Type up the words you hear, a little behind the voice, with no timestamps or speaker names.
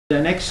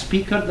The next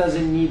speaker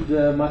doesn't need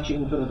much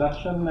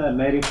introduction.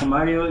 Mary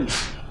Comerio is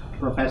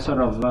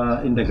professor of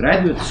in the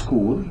graduate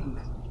school,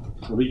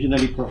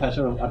 originally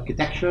professor of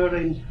architecture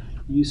in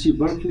UC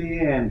Berkeley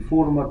and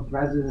former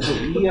president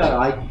of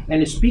ERI.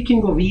 And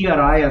speaking of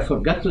ERI, I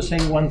forgot to say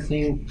one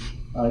thing.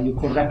 You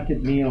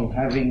corrected me on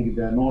having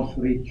the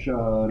Northridge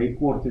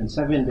report in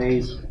 7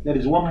 days. There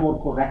is one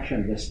more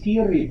correction. The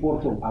STEER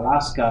report of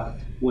Alaska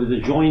was a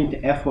joint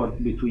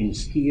effort between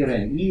STEER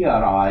and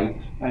ERI,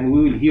 and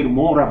we will hear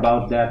more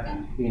about that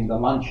in the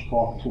lunch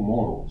talk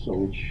tomorrow,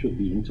 so it should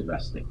be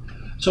interesting.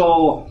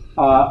 So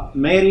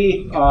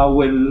Mary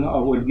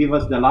will give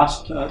us the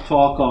last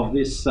talk of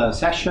this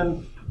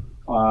session,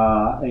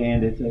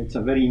 and it's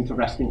a very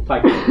interesting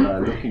title,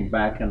 looking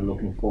back and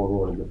looking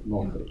forward with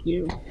Northridge.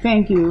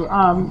 Thank you.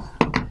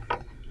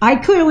 I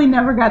clearly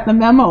never got the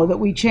memo that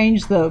we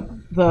changed the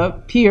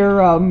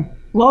peer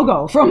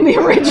logo from the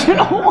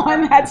original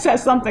one. That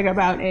says something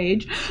about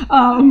age.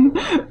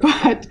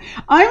 But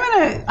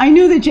I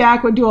knew that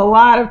Jack would do a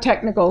lot of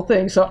technical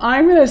things, so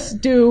I'm going to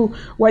do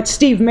what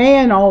Steve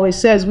Mahan always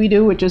says we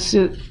do, which is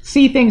to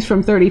see things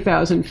from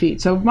 30,000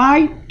 feet. So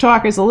my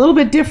talk is a little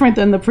bit different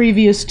than the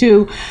previous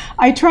two.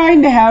 I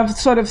tried to have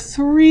sort of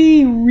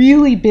three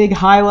really big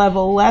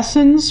high-level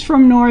lessons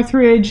from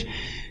Northridge,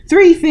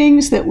 three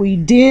things that we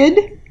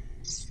did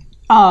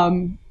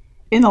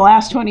in the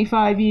last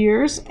 25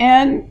 years,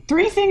 and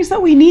three things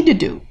that we need to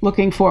do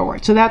looking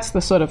forward. So that's the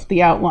sort of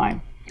the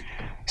outline.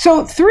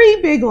 So three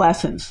big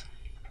lessons.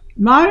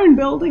 Modern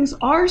buildings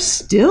are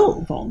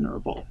still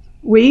vulnerable.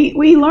 We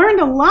learned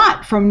a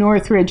lot from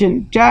Northridge,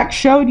 and Jack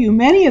showed you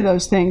many of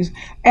those things,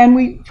 and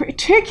we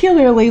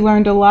particularly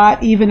learned a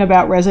lot even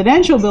about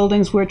residential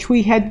buildings, which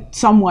we had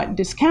somewhat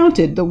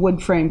discounted the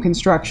wood frame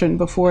construction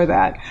before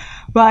that.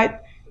 But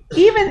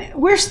even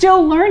we're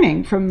still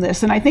learning from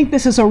this, and I think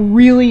this is a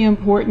really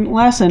important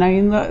lesson. I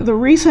mean, the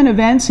recent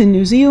events in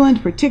New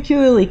Zealand,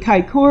 particularly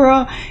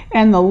Kaikoura,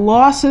 and the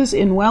losses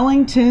in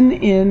Wellington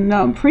in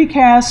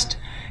precast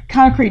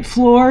concrete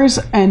floors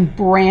and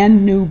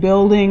brand new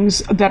buildings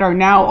that are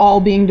now all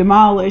being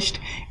demolished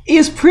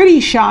is pretty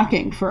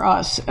shocking for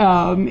us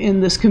in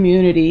this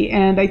community.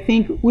 And I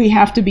think we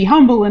have to be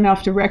humble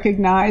enough to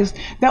recognize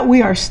that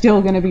we are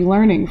still going to be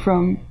learning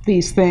from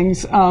these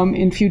things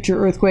in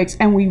future earthquakes,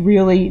 and we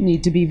really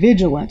need to be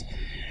vigilant.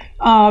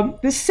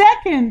 The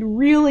second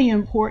really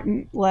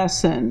important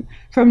lesson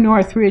from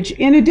Northridge,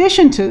 in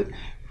addition to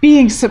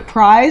being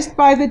surprised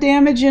by the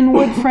damage in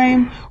wood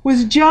frame,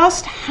 was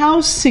just how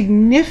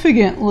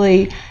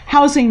significantly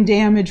housing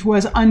damage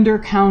was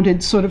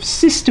undercounted sort of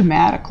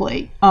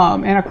systematically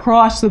and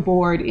across the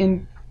board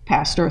in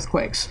past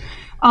earthquakes.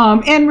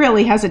 And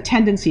really has a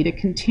tendency to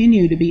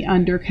continue to be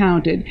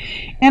undercounted.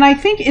 And I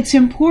think it's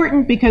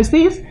important because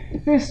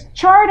this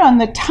chart on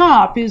the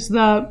top is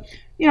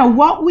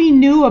what we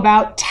knew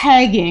about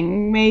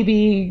tagging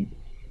maybe,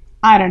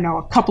 I don't know,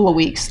 a couple of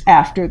weeks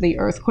after the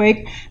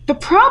earthquake. The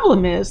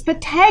problem is the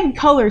tag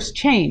colors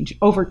change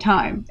over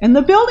time, and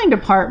the building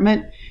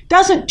department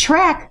doesn't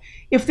track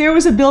if there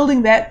was a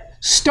building that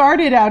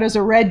started out as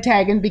a red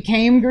tag and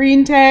became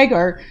green tag,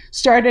 or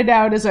started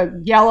out as a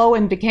yellow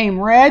and became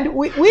red.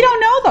 We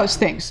don't know those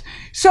things.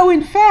 So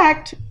in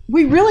fact,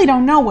 we really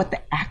don't know what the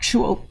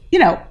actual,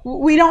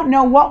 we don't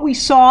know what we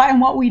saw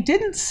and what we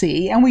didn't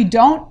see, and we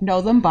don't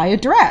know them by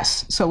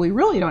address. So we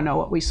really don't know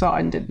what we saw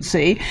and didn't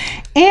see.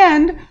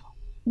 And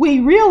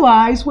we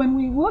realize when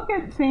we look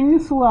at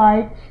things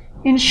like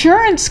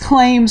insurance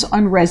claims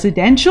on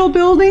residential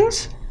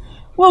buildings,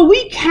 well,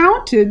 we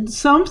counted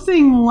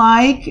something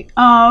like,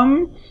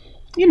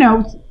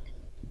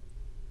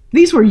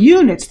 these were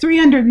units,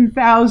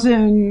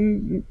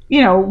 300,000,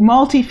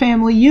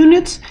 multifamily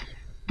units,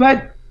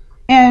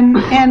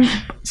 and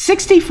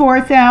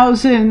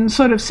 64,000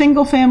 sort of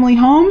single family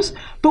homes,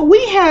 but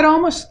we had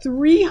almost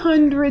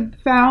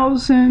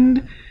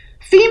 300,000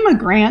 FEMA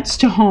grants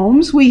to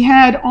homes. We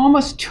had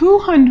almost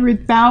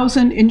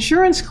 200,000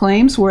 insurance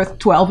claims worth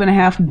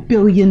 $12.5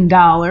 billion.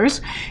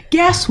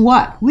 Guess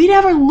what? We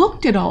never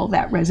looked at all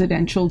that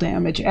residential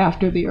damage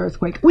after the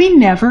earthquake. We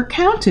never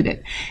counted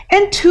it.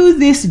 And to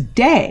this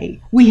day,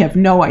 we have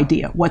no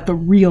idea what the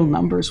real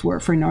numbers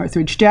were for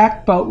Northridge.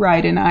 Jack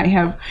Boatwright and I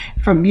have,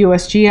 from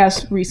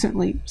USGS,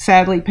 recently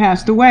sadly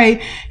passed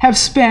away, have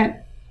spent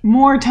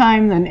more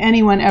time than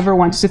anyone ever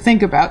wants to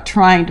think about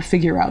trying to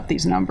figure out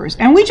these numbers.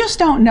 And we just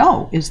don't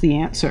know is the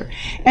answer.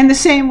 And the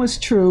same was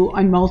true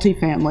on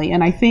multifamily.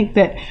 And I think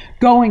that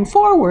going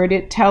forward,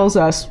 it tells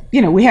us,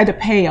 we had to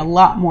pay a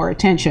lot more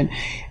attention.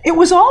 It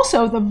was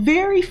also the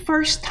very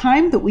first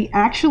time that we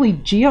actually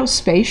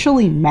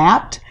geospatially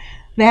mapped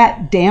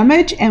that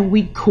damage, and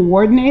we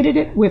coordinated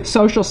it with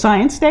social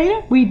science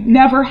data. We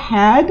never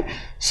had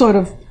sort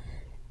of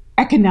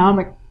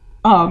economic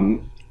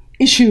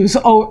issues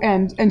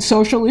and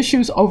social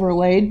issues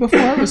overlaid before.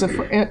 It was in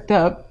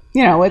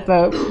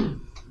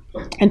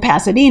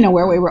Pasadena,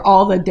 where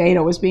all the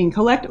data was being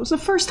collected. It was the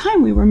first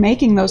time we were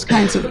making those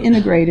kinds of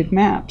integrated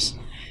maps.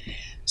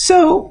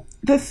 So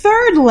the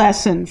third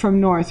lesson from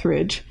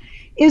Northridge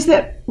is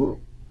that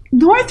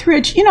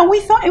Northridge,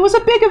 we thought it was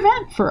a big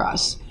event for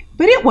us.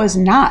 but it was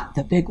not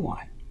the big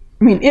one.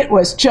 I mean, it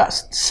was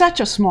just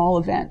such a small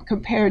event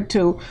compared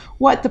to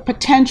what the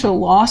potential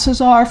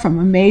losses are from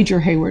a major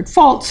Hayward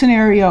Fault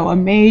scenario, a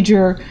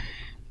major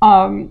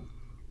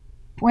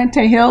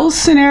Puente Hills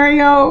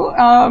scenario,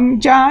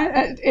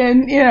 John,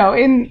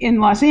 in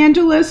Los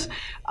Angeles.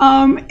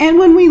 And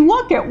when we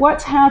look at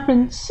what's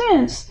happened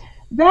since,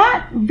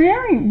 that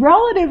very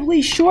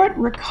relatively short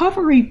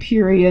recovery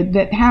period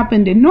that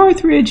happened in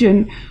Northridge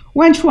and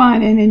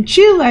Wenchuan and in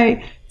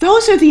Chile,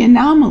 those are the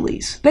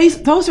anomalies.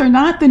 Those are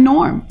not the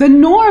norm. The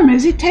norm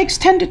is it takes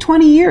 10 to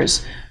 20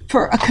 years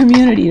for a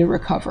community to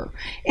recover.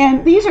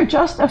 And these are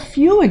just a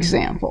few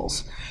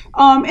examples.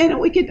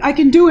 And I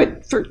can do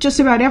it for just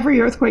about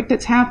every earthquake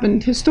that's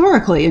happened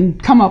historically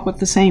and come up with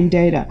the same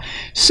data.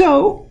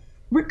 So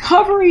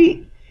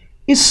recovery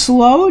is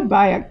slowed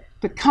by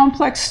the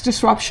complex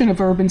disruption of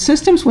urban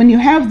systems. When you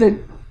have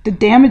the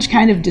damage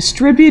kind of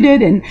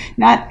distributed and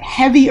not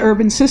heavy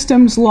urban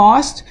systems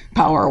lost,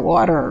 power,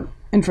 water,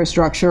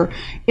 infrastructure,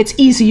 it's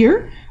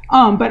easier,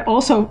 but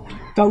also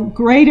the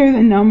greater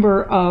the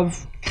number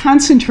of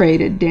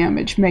concentrated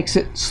damage makes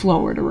it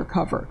slower to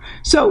recover.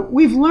 So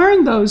we've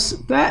learned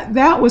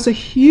that was a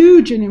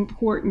huge and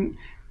important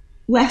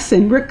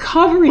lesson.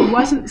 Recovery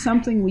wasn't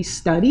something we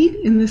studied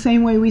in the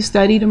same way we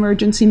studied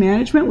emergency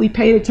management. We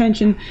paid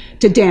attention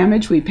to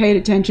damage, we paid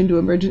attention to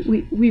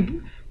emergency,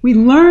 we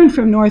learned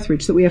from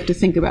Northridge that we have to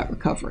think about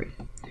recovery.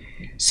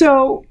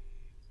 So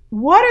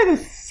what are the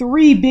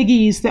three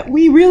biggies that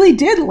we really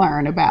did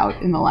learn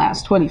about in the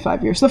last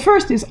 25 years? The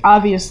first is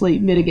obviously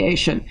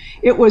mitigation.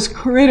 It was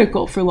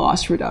critical for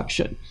loss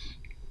reduction.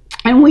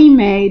 And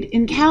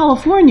in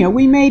California,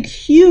 we made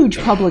huge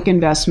public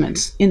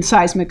investments in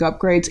seismic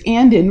upgrades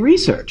and in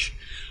research.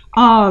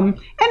 And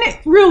it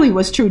really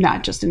was true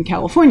not just in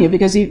California,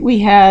 because we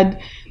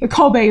had the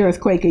Kobe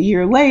earthquake a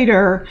year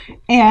later,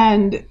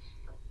 and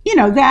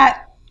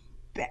that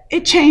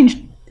it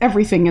changed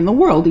everything in the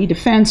world.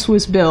 E-defense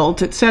was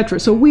built, etc.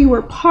 So we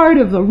were part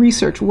of the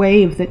research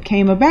wave that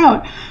came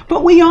about.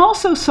 But we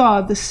also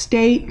saw the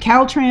state,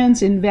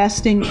 Caltrans,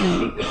 investing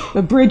in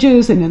the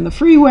bridges and in the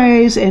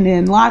freeways and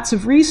in lots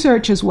of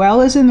research as well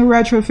as in the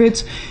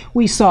retrofits.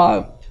 We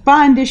saw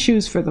bond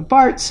issues for the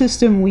BART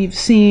system. We've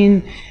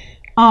seen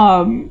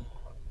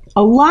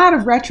a lot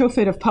of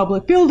retrofit of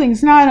public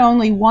buildings, not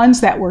only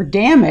ones that were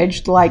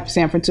damaged, like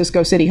San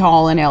Francisco City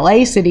Hall and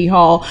LA City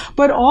Hall,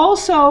 but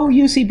also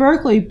UC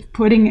Berkeley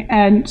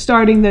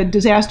starting the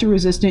Disaster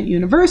Resistant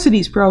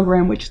Universities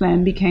program, which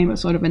then became a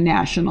sort of a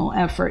national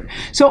effort.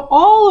 So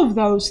all of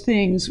those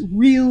things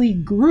really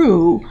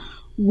grew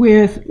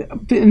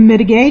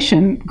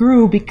mitigation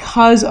grew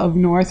because of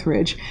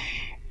Northridge.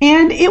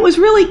 And it was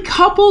really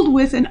coupled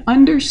with an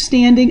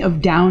understanding of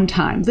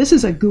downtime. This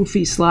is a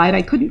goofy slide.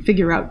 I couldn't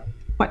figure out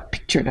what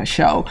picture to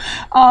show.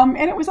 And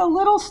it was a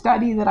little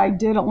study that I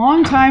did a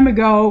long time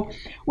ago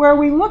where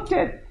we looked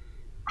at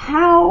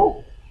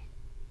how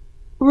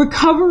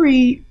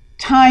recovery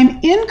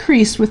time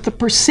increased with the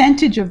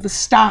percentage of the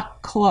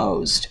stock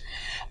closed.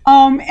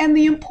 And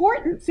the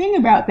important thing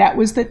about that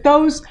was that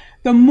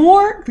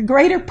the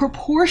greater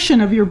proportion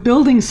of your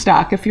building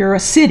stock, if you're a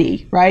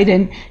city, right,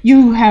 and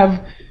you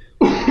have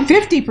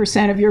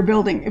 50% of your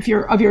building,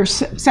 of your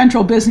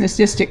central business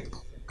district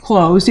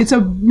closed, it's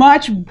a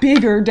much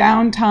bigger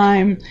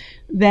downtime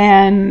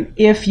than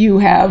if you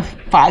have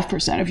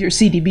 5% of your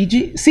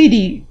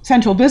CD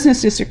central business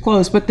district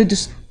closed, but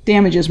the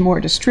damage is more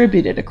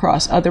distributed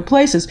across other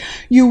places.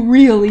 You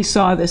really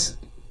saw this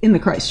in the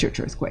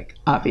Christchurch earthquake,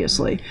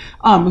 obviously,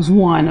 was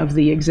one of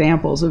the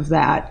examples of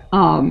that.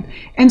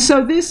 And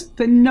so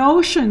the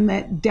notion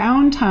that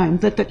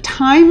downtime, that the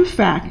time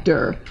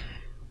factor,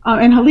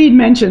 and Khalid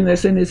mentioned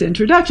this in his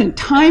introduction,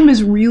 time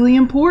is really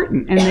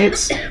important, and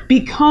it's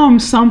become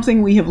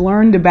something we have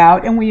learned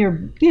about, and we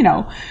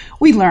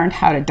learned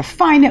how to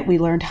define it, we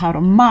learned how to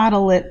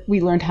model it,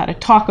 we learned how to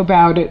talk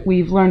about it,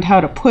 we've learned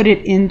how to put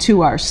it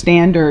into our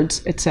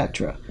standards,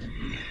 etc.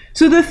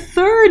 So the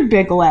third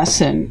big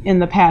lesson in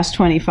the past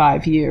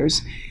 25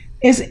 years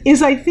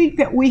is I think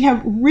that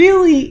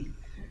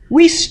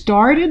we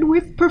started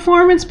with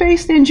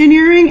performance-based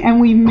engineering,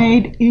 and we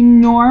made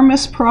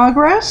enormous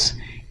progress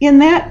in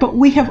that, but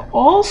we have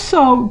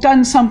also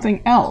done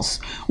something else,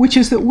 which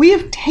is that we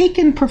have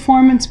taken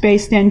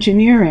performance-based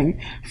engineering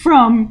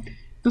from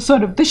the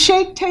sort of the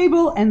shake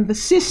table and the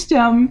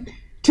system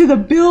to the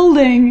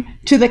building,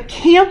 to the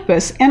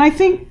campus, and I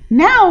think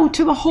now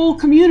to the whole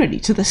community,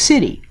 to the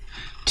city,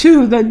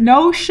 to the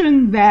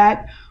notion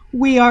that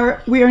we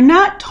are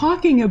not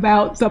talking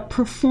about the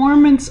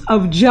performance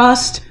of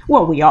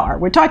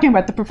we're talking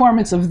about the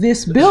performance of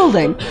this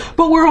building,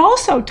 but we're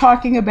also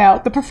talking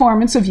about the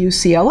performance of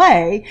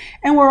UCLA,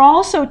 and we're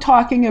also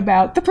talking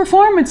about the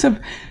performance of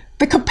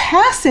the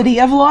capacity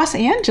of Los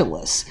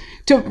Angeles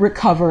to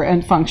recover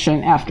and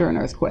function after an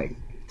earthquake.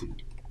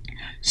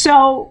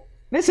 So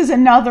this is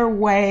another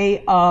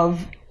way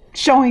of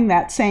showing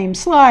that same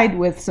slide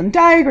with some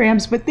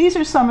diagrams, but these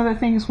are some of the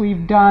things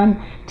we've done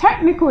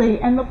technically,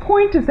 and the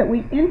point is that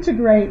we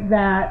integrate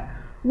that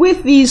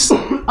with these,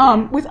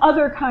 with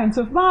other kinds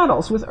of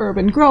models, with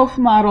urban growth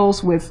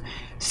models, with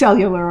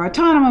cellular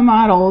autonomy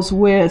models,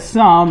 with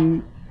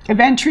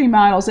event tree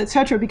models,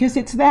 etc., because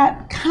it's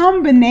that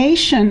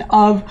combination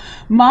of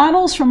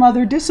models from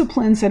other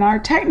disciplines and our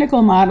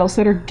technical models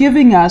that are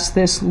giving us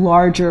this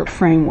larger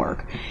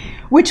framework.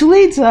 Which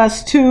leads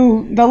us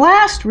to the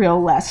last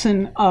real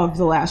lesson of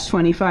the last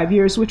 25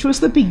 years, which was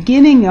the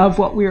beginning of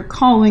what we're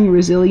calling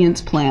resilience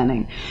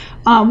planning.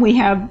 We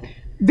have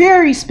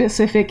very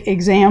specific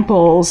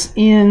examples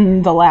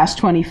in the last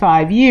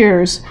 25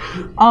 years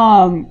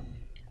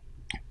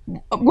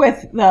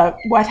with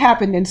what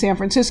happened in San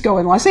Francisco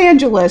and Los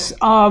Angeles,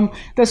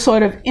 the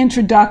sort of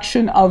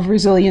introduction of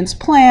resilience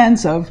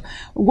plans, of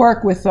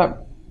work with the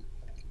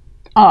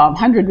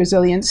 100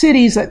 resilient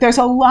cities. There's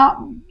a lot.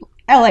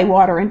 LA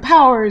Water and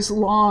Power's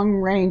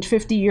long-range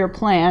 50-year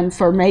plan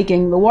for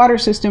making the water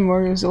system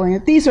more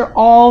resilient. These are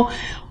all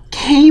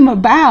came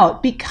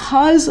about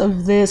because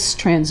of this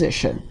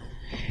transition.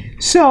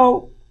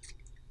 So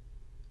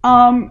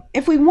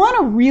if we want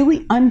to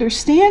really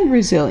understand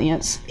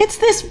resilience, it's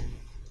this,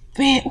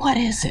 what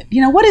is it?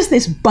 You know, what is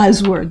this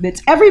buzzword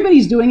that's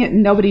everybody's doing it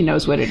and nobody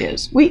knows what it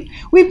is? We've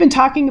been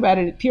talking about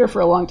it at Peer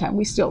for a long time.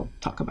 We still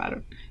talk about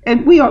it.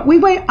 And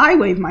I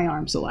wave my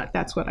arms a lot.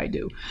 That's what I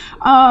do.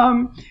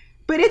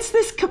 But it's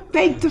this,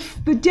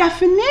 the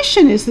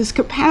definition is this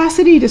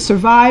capacity to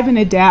survive and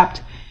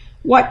adapt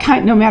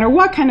no matter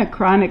what kind of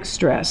chronic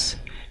stress.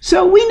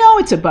 So we know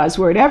it's a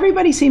buzzword.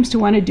 Everybody seems to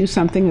want to do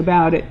something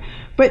about it.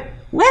 But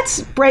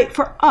let's break,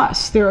 for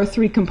us, there are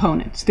three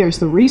components. There's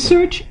the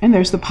research, and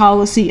there's the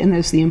policy, and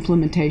there's the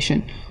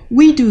implementation.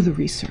 We do the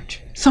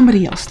research.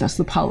 Somebody else does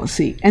the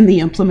policy and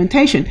the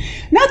implementation.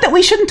 Not that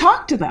we shouldn't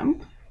talk to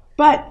them,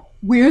 but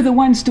we're the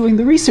ones doing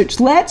the research.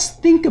 Let's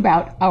think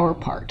about our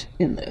part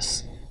in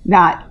this.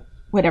 Not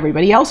what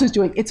everybody else is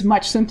doing. It's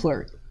much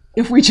simpler.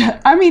 If we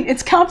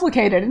it's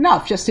complicated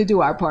enough just to do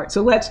our part.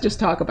 So let's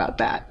just talk about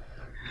that.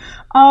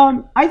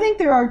 I think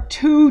there are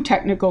two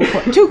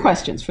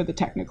questions for the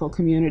technical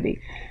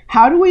community.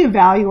 How do we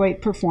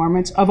evaluate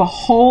performance of a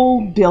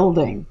whole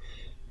building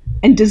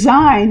and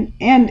design,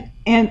 and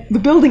the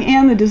building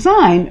and the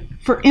design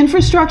for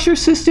infrastructure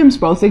systems,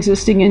 both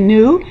existing and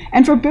new,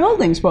 and for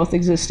buildings, both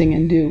existing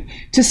and new,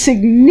 to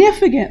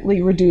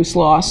significantly reduce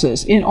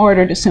losses in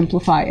order to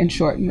simplify and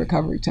shorten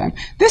recovery time?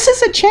 This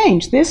is a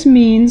change. This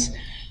means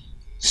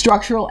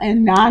structural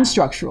and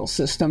non-structural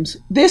systems.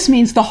 This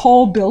means the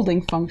whole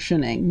building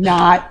functioning,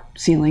 not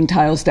ceiling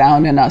tiles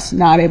down and us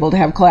not able to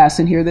have class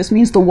in here. This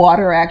means the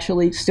water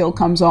actually still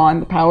comes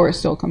on, the power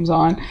still comes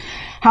on.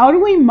 How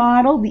do we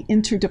model the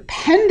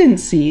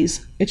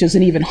interdependencies, which is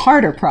an even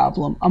harder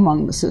problem,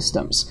 among the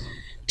systems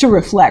to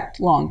reflect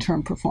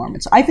long-term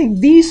performance? I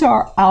think these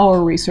are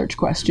our research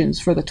questions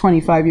for the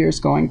 25 years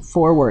going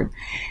forward.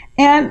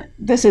 And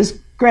this is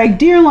Greg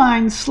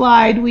Deerline's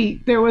slide.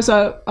 There was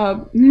a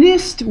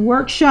NIST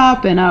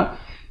workshop, and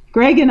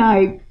Greg and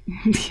I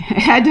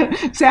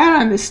sat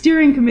on the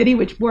steering committee,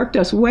 which worked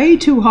us way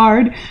too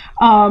hard,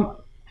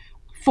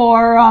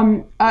 for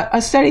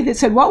a study that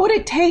said, what would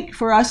it take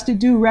for us to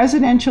do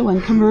residential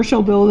and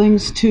commercial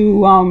buildings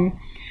to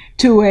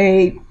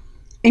a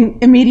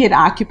immediate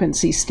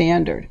occupancy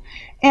standard?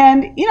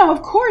 And, you know,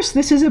 of course,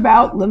 this is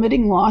about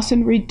limiting loss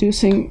and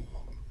reducing,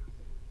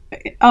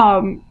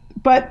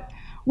 but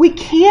we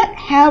can't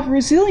have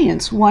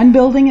resilience one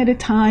building at a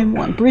time,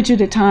 one bridge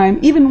at a time,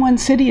 even one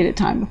city at a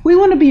time. If we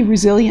want to be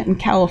resilient in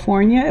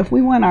California, if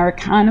we want our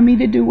economy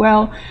to do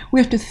well, we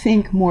have to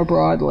think more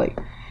broadly.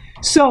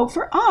 So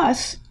for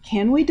us,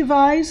 can we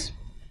devise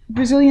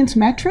resilience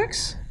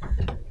metrics?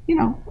 You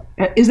know,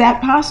 is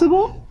that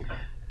possible?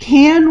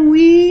 Can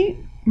we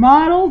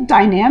model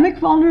dynamic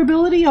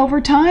vulnerability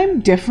over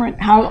time?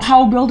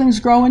 How buildings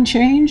grow and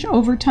change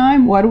over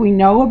time? What do we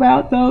know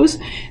about those?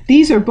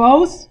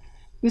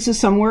 This is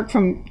some work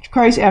from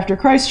After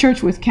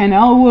Christchurch with Ken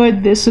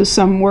Elwood. This is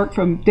some work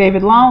from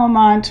David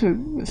Lallemont, who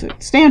was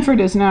at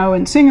Stanford, is now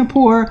in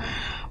Singapore.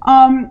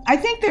 I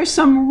think there's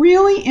some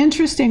really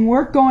interesting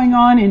work going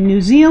on in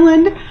New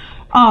Zealand,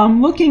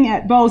 looking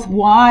at both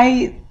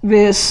why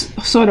this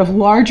sort of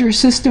larger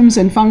systems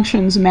and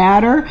functions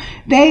matter.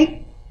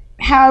 They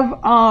have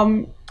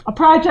a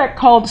project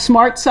called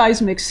Smart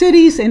Seismic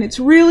Cities, and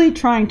it's really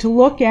trying to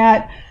look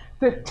at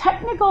the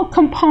technical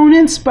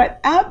components,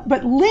 but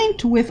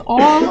linked with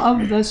all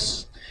of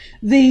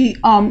the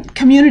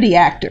community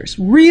actors,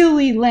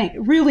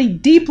 really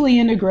deeply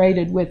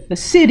integrated with the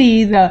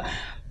city, the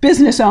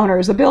business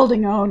owners, the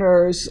building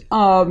owners,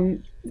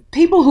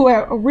 people who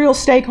are real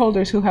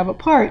stakeholders who have a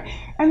part.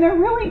 And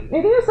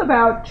it is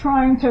about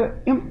trying to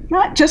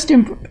not just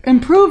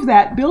improve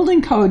that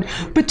building code,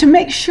 but to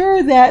make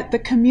sure that the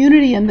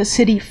community and the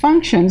city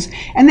functions.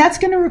 And that's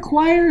going to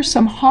require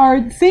some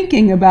hard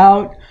thinking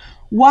about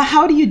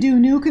how do you do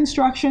new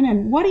construction,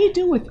 and what do you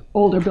do with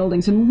older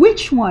buildings, and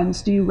which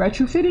ones do you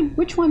retrofit, and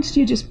which ones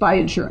do you just buy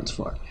insurance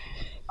for?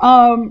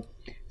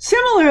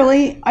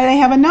 Similarly, I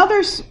have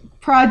another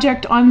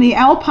project on the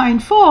Alpine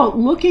Fault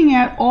looking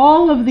at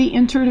all of the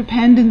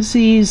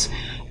interdependencies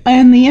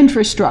in the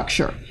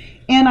infrastructure.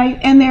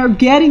 And they're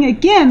getting,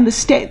 again,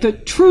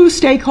 the true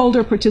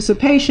stakeholder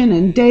participation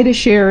and data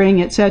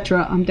sharing, et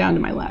cetera. I'm down to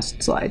my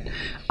last slide,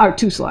 or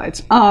 2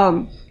 slides.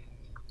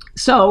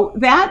 So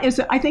that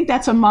is, I think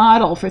that's a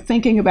model for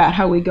thinking about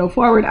how we go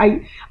forward.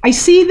 I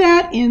see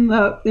that in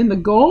the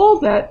goal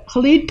that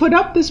Khalid put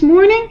up this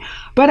morning,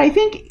 but I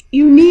think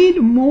you need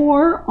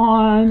more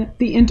on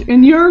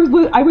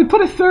I would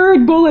put a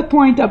 3rd bullet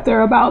point up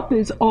there about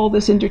all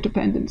this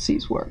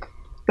interdependencies work.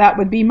 That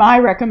would be my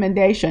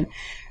recommendation.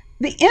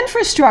 The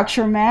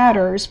infrastructure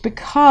matters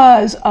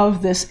because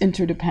of this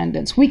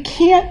interdependence. We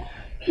can't,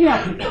 we're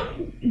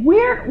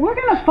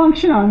going to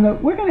function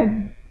we're going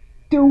to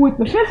do with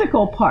the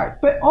physical part,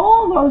 but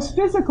all those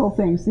physical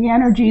things, the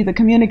energy, the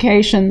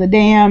communication, the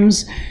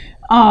dams,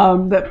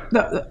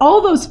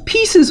 all those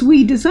pieces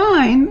we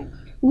design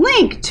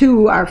link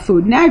to our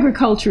food and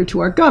agriculture,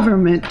 to our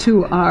government,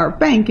 to our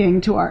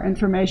banking, to our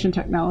information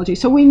technology.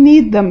 So we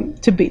need them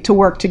to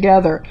work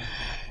together.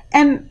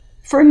 And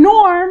for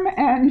Norm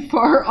and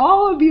for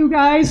all of you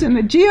guys in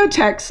the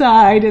geotech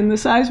side and the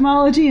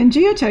seismology and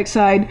geotech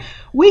side,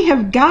 we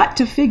have got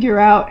to figure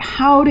out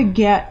how to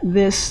get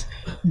this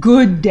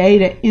good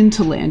data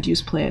into land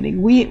use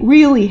planning. We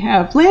really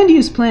have, land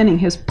use planning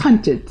has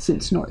punted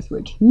since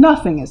Northridge.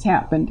 Nothing has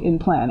happened in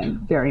planning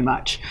very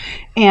much.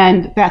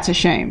 And that's a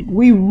shame.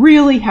 We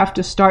really have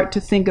to start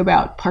to think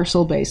about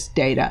parcel-based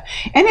data.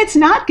 And it's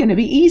not going to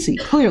be easy,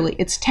 clearly.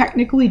 It's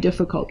technically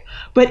difficult.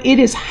 But it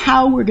is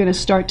how we're going to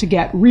start to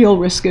get real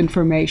risk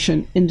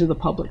information into the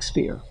public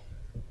sphere.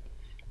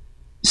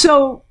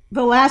 So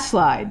the last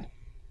slide.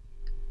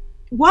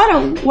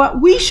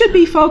 What we should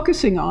be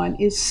focusing on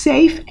is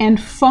safe and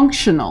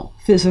functional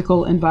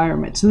physical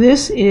environments.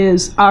 This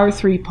is our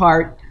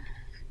 3-part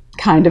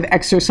kind of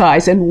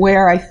exercise and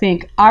where I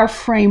think our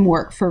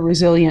framework for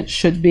resilience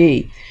should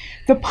be.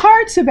 The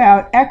parts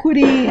about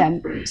equity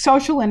and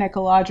social and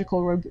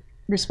ecological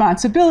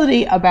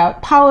responsibility,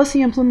 about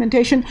policy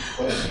implementation,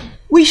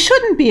 we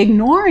shouldn't be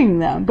ignoring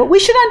them, but we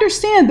should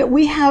understand that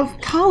we have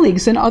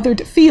colleagues in other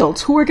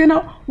fields who are going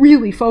to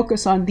really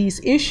focus on these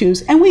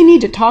issues, and we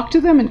need to talk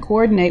to them and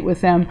coordinate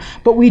with them,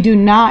 but we do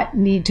not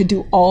need to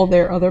do all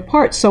their other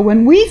parts. So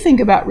when we think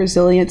about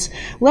resilience,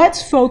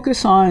 let's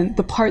focus on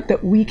the part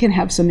that we can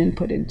have some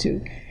input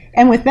into.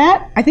 And with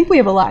that, I think we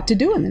have a lot to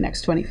do in the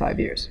next 25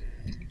 years.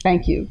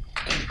 Thank you.